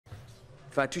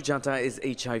Fatou Jatta is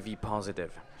HIV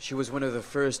positive. She was one of the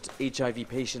first HIV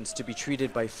patients to be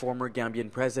treated by former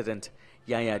Gambian President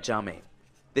Yahya Jammeh.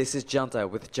 This is Jatta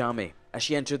with Jammeh as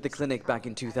she entered the clinic back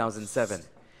in 2007.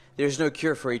 There's no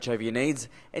cure for HIV and AIDS,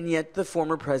 and yet the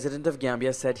former president of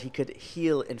Gambia said he could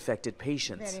heal infected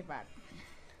patients. Very bad.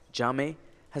 Jammeh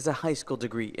has a high school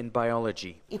degree in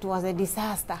biology. It was a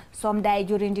disaster. Some died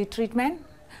during the treatment,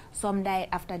 some died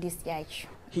after discharge.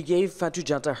 He gave Fatou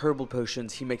Jatta herbal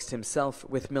potions he mixed himself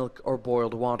with milk or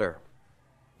boiled water.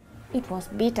 It was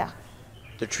bitter.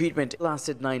 The treatment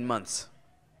lasted 9 months.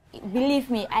 Believe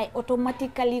me, I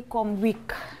automatically come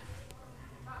weak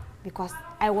because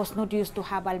I was not used to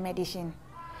herbal medicine.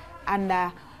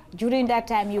 And during that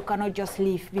time, you cannot just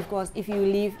leave, because if you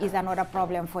leave, it's another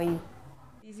problem for you.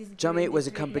 Jammeh was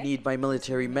accompanied by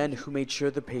military men who made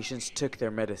sure the patients took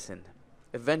their medicine.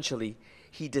 Eventually,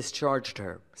 he discharged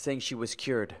her, saying she was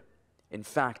cured. In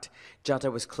fact,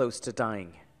 Jatta was close to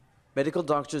dying. Medical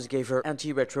doctors gave her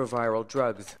antiretroviral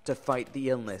drugs to fight the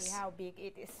illness. See how big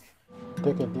it is.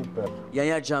 Take a deep breath.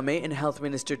 Yahya Jammeh and Health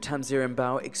Minister Tamsir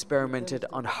Mbao experimented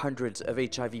on hundreds of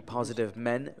HIV-positive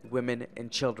men, women,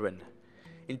 and children.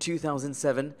 In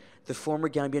 2007, the former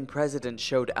Gambian president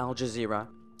showed Al Jazeera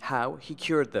how he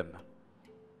cured them.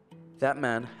 That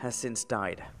man has since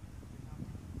died.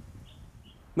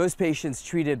 Most patients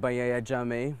treated by Yahya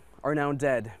Jammeh are now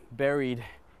dead, buried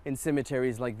in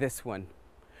cemeteries like this one.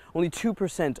 Only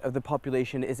 2% of the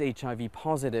population is HIV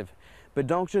positive, but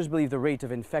doctors believe the rate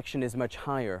of infection is much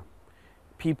higher.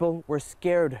 People were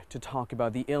scared to talk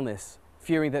about the illness,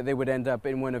 fearing that they would end up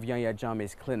in one of Yahya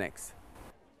Jammeh's clinics.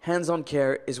 Hands-on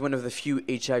Care is one of the few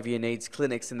HIV and AIDS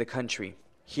clinics in the country.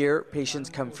 Here, patients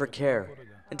come for care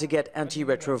and to get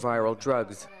antiretroviral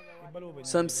drugs.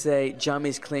 Some say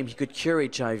Jammeh's claim he could cure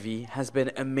HIV has been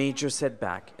a major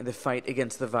setback in the fight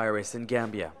against the virus in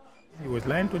Gambia. He was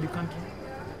lying to the country.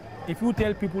 If you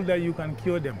tell people that you can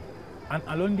cure them, and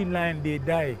along the line they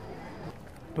die,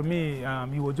 to me,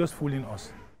 he was just fooling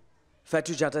us.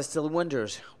 Fatou Jatta still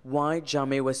wonders why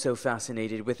Jammeh was so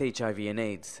fascinated with HIV and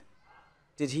AIDS.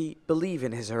 Did he believe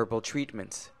in his herbal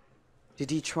treatments?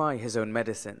 Did he try his own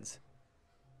medicines?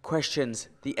 Questions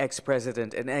the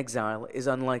ex-president in exile is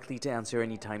unlikely to answer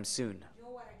anytime soon.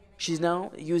 She's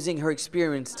now using her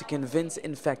experience to convince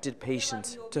infected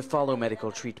patients to follow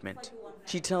medical treatment.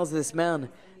 She tells this man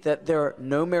that there are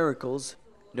no miracles,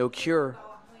 no cure,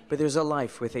 but there's a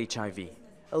life with HIV,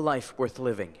 a life worth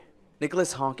living.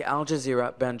 Nicolas, Haque, Al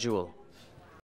Jazeera, Banjul.